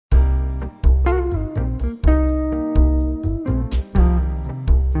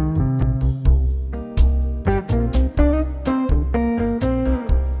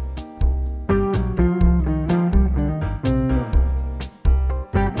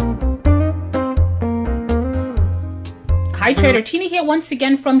Hi Trader, Tina here once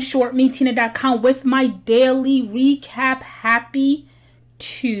again from ShortMeTina.com with my daily recap. Happy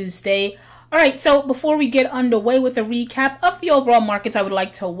Tuesday. All right, so before we get underway with a recap of the overall markets, I would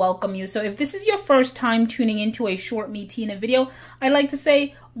like to welcome you. So if this is your first time tuning into a ShortMeTina video, I'd like to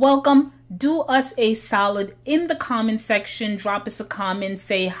say welcome. Do us a solid in the comment section. Drop us a comment,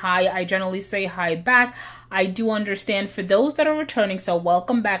 say hi. I generally say hi back. I do understand for those that are returning, so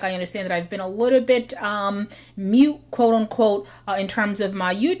welcome back. I understand that I've been a little bit mute, quote unquote, in terms of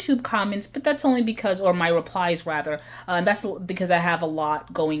my YouTube comments, but that's only because, or my replies rather, that's because I have a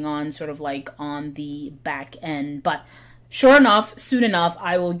lot going on sort of like on the back end. But sure enough, soon enough,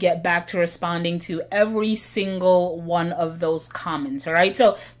 I will get back to responding to every single one of those comments, all right?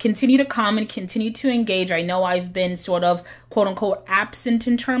 So continue to comment, continue to engage. I know I've been sort of, quote unquote, absent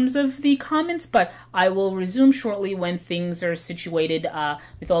in terms of the comments, but I will resume shortly when things are situated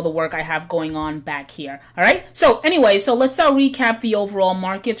with all the work I have going on back here, all right? So anyway, so let's recap the overall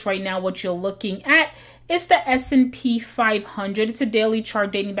markets. Right now, what you're looking at is the S&P 500. It's a daily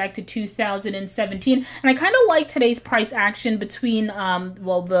chart dating back to 2017. And I kind of like today's price action between,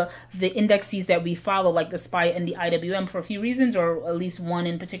 well, the indexes that we follow, like the SPY and the IWM, for a few reasons, or at least one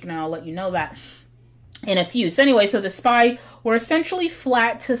in particular. I'll let you know that in a few. So anyway, so the SPY were essentially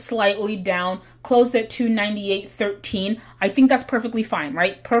flat to slightly down, closed at 298.13. I think that's perfectly fine,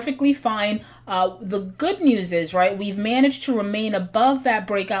 right? Perfectly fine. The good news is, right, we've managed to remain above that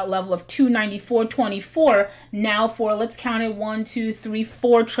breakout level of 294.24 now for, let's count it, 1, 2, 3,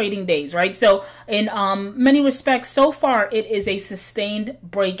 4 trading days, right? So in many respects, so far, it is a sustained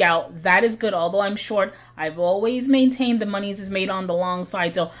breakout. That is good. Although I'm short, I've always maintained the money is made on the long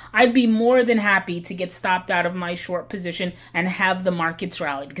side. So I'd be more than happy to get stopped out of my short position and have the markets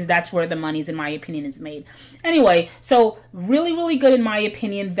rally, because that's where the money's, in my opinion, is made. Anyway, so really, really good in my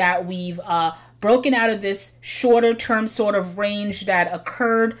opinion that we've broken out of this shorter term sort of range that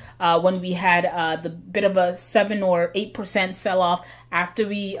occurred when we had the bit of a 7 or 8% sell-off after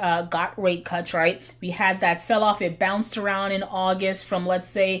we got rate cuts, right? We had that sell-off. It bounced around in August from, let's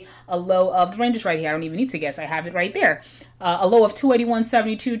say, a low of, the range is right here. I don't even need to guess. I have it right there. A low of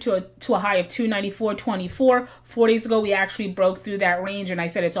 281.72 to a high of 294.24. 4 days ago, we actually broke through that range, and I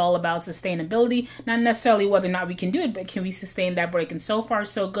said it's all about sustainability, not necessarily whether or not we can do it, but can we sustain that break? And so far,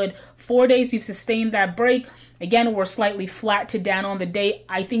 so good. 4 days, we've sustained that break. Again, we're slightly flat to down on the day.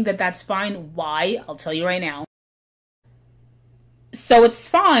 I think that that's fine. Why? I'll tell you right now. So it's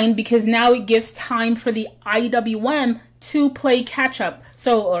fine because now it gives time for the IWM to play catch up.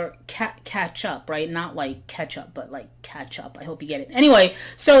 So, or catch up, right? Not like ketchup, but like catch up. I hope you get it. Anyway,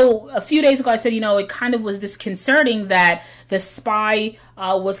 so a few days ago I said, you know, it kind of was disconcerting that the SPY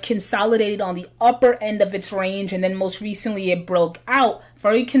was consolidated on the upper end of its range, and then most recently it broke out.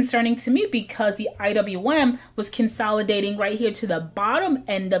 Very concerning to me because the IWM was consolidating right here to the bottom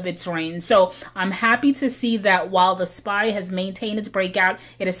end of its range. So I'm happy to see that while the SPY has maintained its breakout,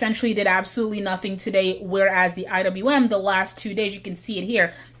 it essentially did absolutely nothing today, whereas the IWM, the last 2 days, you can see it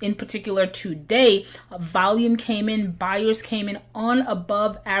here, in particular today, volume came in, buyers came in on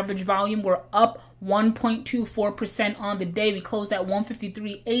above average volume. We're up 1.24% on the day. We closed at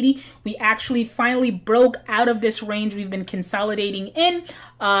 153.80. We actually finally broke out of this range we've been consolidating in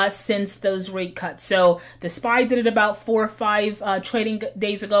since those rate cuts. So the SPY did it about 4 or 5 trading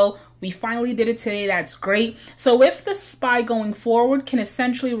days ago. We finally did it today. That's great. So if the SPY going forward can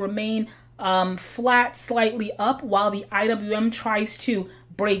essentially remain flat, slightly up, while the IWM tries to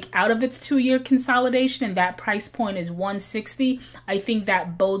break out of its 2-year consolidation, and that price point is 160. I think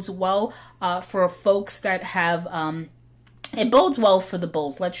that bodes well for folks that have it bodes well for the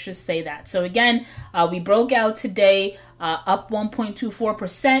bulls. Let's just say that. So again, we broke out today, up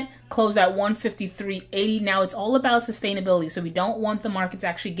 1.24%, closed at 153.80. Now it's all about sustainability. So we don't want the markets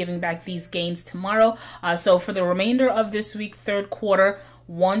actually giving back these gains tomorrow. So for the remainder of this week, third quarter,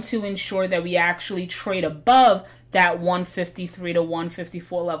 want to ensure that we actually trade above that 153 to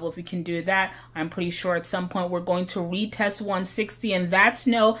 154 level. If we can do that, I'm pretty sure at some point we're going to retest 160, and that's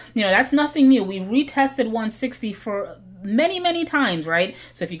that's nothing new. We've retested 160 for many times, right?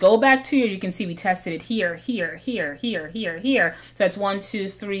 So if you go back 2 years, you can see we tested it here. So that's 1, 2,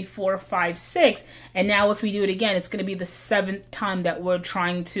 3, 4, 5, 6. And now if we do it again, it's going to be the 7th time that we're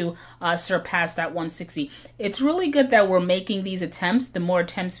trying to surpass that 160. It's really good that we're making these attempts. The more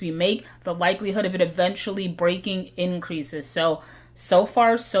attempts we make, the likelihood of it eventually breaking increases. So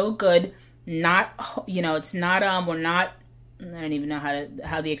far, so good. Not, it's not, we're not, I don't even know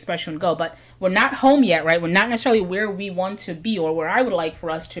how the expression would go, but we're not home yet, right? We're not necessarily where we want to be or where I would like for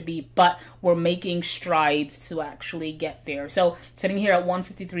us to be, but we're making strides to actually get there. So sitting here at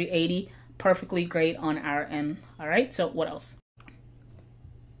 153.80, perfectly great on our end. All right, so what else?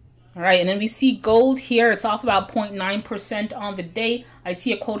 All right, and then we see gold here. It's off about 0.9% on the day. I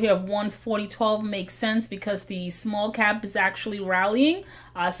see a quote here of 140.12 makes sense because the small cap is actually rallying.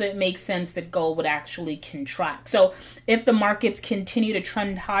 So it makes sense that gold would actually contract. So if the markets continue to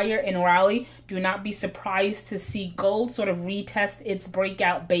trend higher and rally, do not be surprised to see gold sort of retest its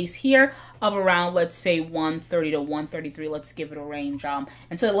breakout base here of around, let's say, 130 to 133. Let's give it a range.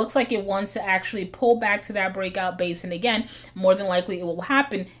 And so it looks like it wants to actually pull back to that breakout base. And again, more than likely it will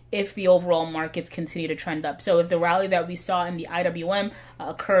happen if the overall markets continue to trend up. So if the rally that we saw in the IWM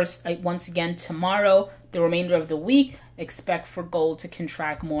occurs once again tomorrow, the remainder of the week, expect for gold to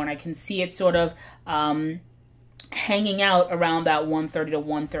contract more. And I can see it sort of hanging out around that 130 to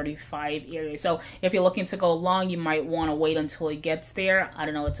 135 area. So if you're looking to go long, you might want to wait until it gets there. I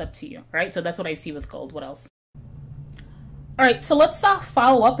don't know. It's up to you, right? So that's what I see with gold. What else? All right, so let's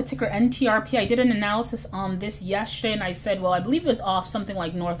follow up a ticker NTRP. I did an analysis on this yesterday, and I said, well, I believe it was off something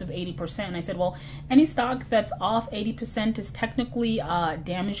like north of 80%. And I said, well, any stock that's off 80% is technically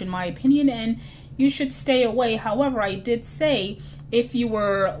damaged in my opinion, and you should stay away. However, I did say if you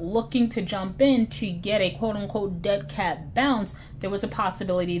were looking to jump in to get a quote-unquote dead cat bounce, there was a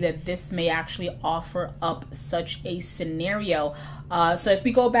possibility that this may actually offer up such a scenario. So if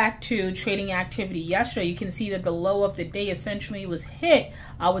we go back to trading activity yesterday, you can see that the low of the day essentially was hit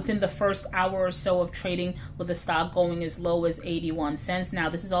within the first hour or so of trading, with the stock going as low as 81 cents. Now,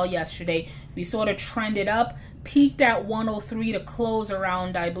 this is all yesterday. We sort of trended up, peaked at 103 to close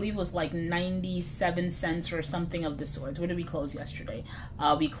around, I believe it was like 97 cents or something of the sort. Where did we close yesterday?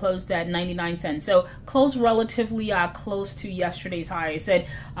 We closed at 99 cents. So closed relatively close to yesterday's high. I said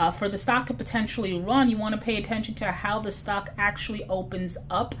for the stock to potentially run, you want to pay attention to how the stock actually opens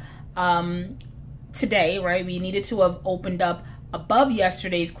up today, right? We needed to have opened up above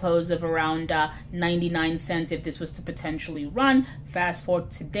yesterday's close of around 99 cents if this was to potentially run. Fast forward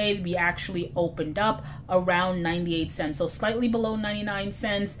today, we actually opened up around 98 cents, so slightly below 99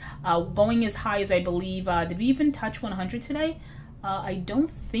 cents, going as high as I believe, did we even touch 100 today? I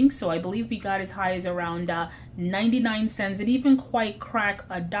don't think so. I believe we got as high as around 99 cents. It even quite cracked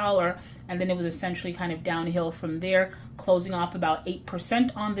 $1, and then it was essentially kind of downhill from there, closing off about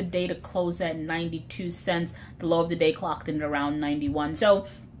 8% on the day to close at 92 cents. The low of the day clocked in at around 91. So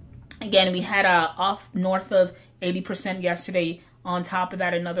again, we had off north of 80% yesterday. On top of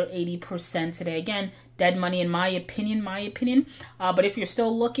that, another 80% today. Again, dead money in my opinion. But if you're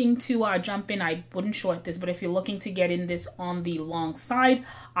still looking to jump in, I wouldn't short this. But if you're looking to get in this on the long side,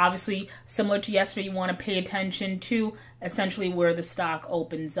 obviously, similar to yesterday, you want to pay attention to essentially where the stock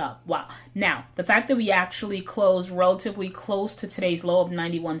opens up. Wow. Now, the fact that we actually closed relatively close to today's low of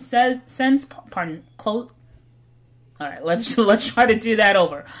 91 cents, close. All right, let's try to do that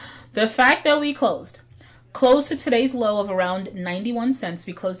over. The fact that we close to today's low of around 91 cents.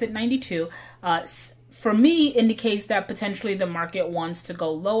 We closed at 92. For me, indicates that potentially the market wants to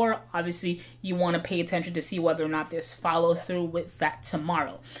go lower. Obviously, you want to pay attention to see whether or not there's follow through with that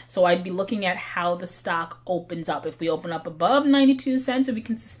tomorrow. So I'd be looking at how the stock opens up. If we open up above 92 cents and we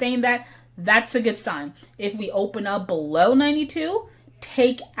can sustain that, that's a good sign. If we open up below 92,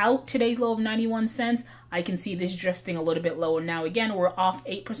 take out today's low of 91 cents. I can see this drifting a little bit lower. Now, again, we're off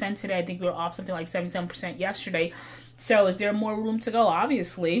 8% today. I think we were off something like 77% yesterday. So is there more room to go?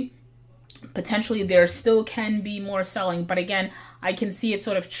 Obviously, potentially there still can be more selling. But again, I can see it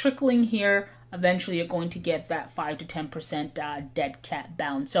sort of trickling here. Eventually, you're going to get that 5 to 10% dead cat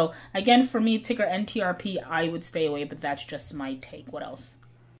bounce. So again, for me, ticker NTRP, I would stay away, but that's just my take. What else?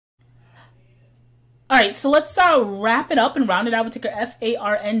 All right, so let's wrap it up and round it out with ticker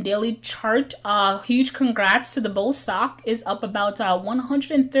FARN daily chart. Huge congrats to the bull stock. Is up about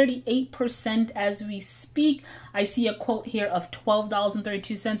 138% as we speak. I see a quote here of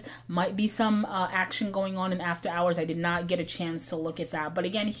 $12.32. Might be some action going on in after hours. I did not get a chance to look at that. But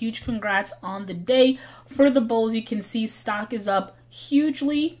again, huge congrats on the day. For the bulls, you can see stock is up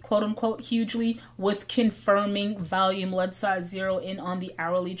hugely, quote unquote hugely, with confirming volume. Let's zero in on the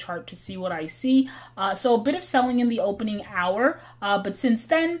hourly chart to see what I see. So a bit of selling in the opening hour, but since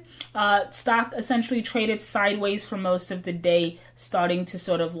then, stock essentially traded sideways for most of the day, starting to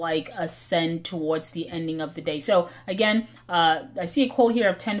sort of like ascend towards the ending of the day. So again, I see a quote here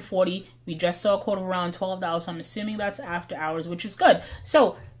of 1040. We just saw a quote of around $12. So I'm assuming that's after hours, which is good.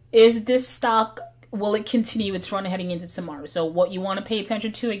 So is this stock, will it continue its run heading into tomorrow? So what you want to pay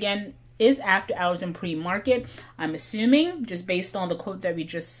attention to, again, is after hours and pre-market. I'm assuming, just based on the quote that we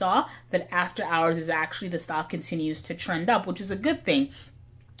just saw, that after hours is actually the stock continues to trend up, which is a good thing.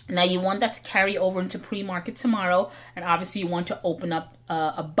 Now you want that to carry over into pre-market tomorrow, and obviously you want to open up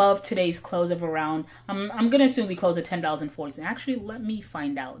above today's close of around, I'm going to assume we close at $10.40. Actually, let me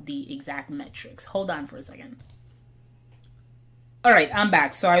find out the exact metrics. Hold on for a second. All right, I'm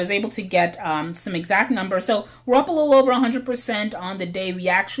back. So I was able to get some exact numbers. So we're up a little over 100% on the day. We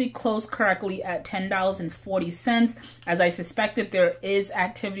actually closed correctly at $10.40. As I suspected, there is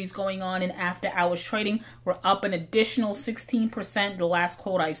activities going on in after hours trading. We're up an additional 16%. The last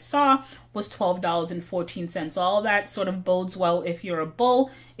quote I saw was $12.14. So all that sort of bodes well if you're a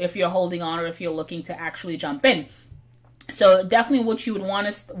bull, if you're holding on, or if you're looking to actually jump in. So definitely what you would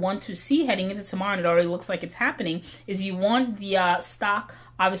want to see heading into tomorrow, and it already looks like it's happening, is you want the stock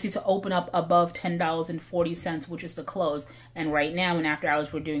obviously to open up above $10.40, which is the close. And right now in after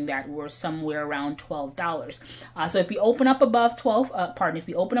hours, we're doing that. We're somewhere around $12. So if we open up above if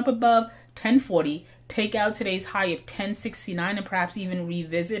we open up above 1040, take out today's high of 1069 and perhaps even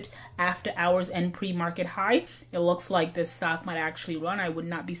revisit after hours and pre-market high, it looks like this stock might actually run. I would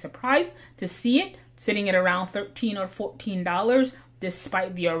not be surprised to see it sitting at around $13 or $14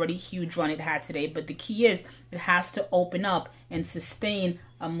 despite the already huge run it had today. But the key is it has to open up and sustain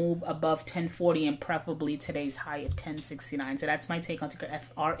a move above 1040 and preferably today's high of 1069. So that's my take on ticker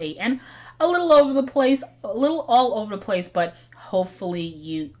FRAN. A little all over the place, but hopefully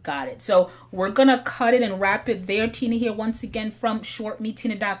you got it. So we're gonna cut it and wrap it there. Tina here once again from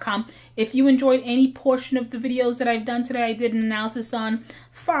ShortMeTina.com. If you enjoyed any portion of the videos that I've done today, I did an analysis on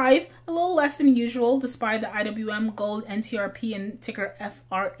 5, a little less than usual despite the IWM, gold, NTRP, and ticker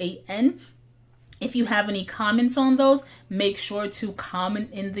FRAN. If you have any comments on those, make sure to comment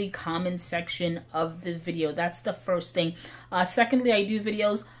in the comment section of the video. That's the first thing. Secondly, I do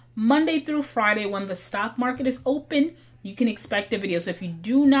videos Monday through Friday when the stock market is open. You can expect a video. So if you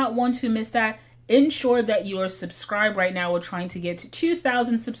do not want to miss that, ensure that you are subscribed. Right now, we're trying to get to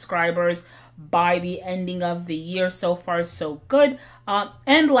 2,000 subscribers by the ending of the year. So far, so good.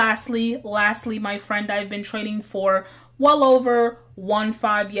 And lastly, my friend, I've been trading for well over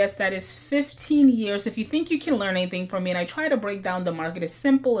 1.5. Yes, that is 15 years. If you think you can learn anything from me, and I try to break down the market as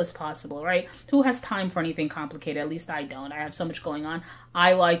simple as possible, right? Who has time for anything complicated? At least I don't. I have so much going on.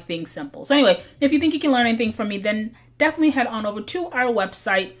 I like things simple. So anyway, if you think you can learn anything from me, then definitely head on over to our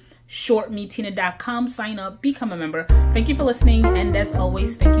website, ShortMeTina.com. Sign up, become a member. Thank you for listening, and as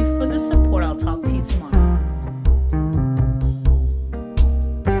always, thank you for the support. I'll talk to you tomorrow.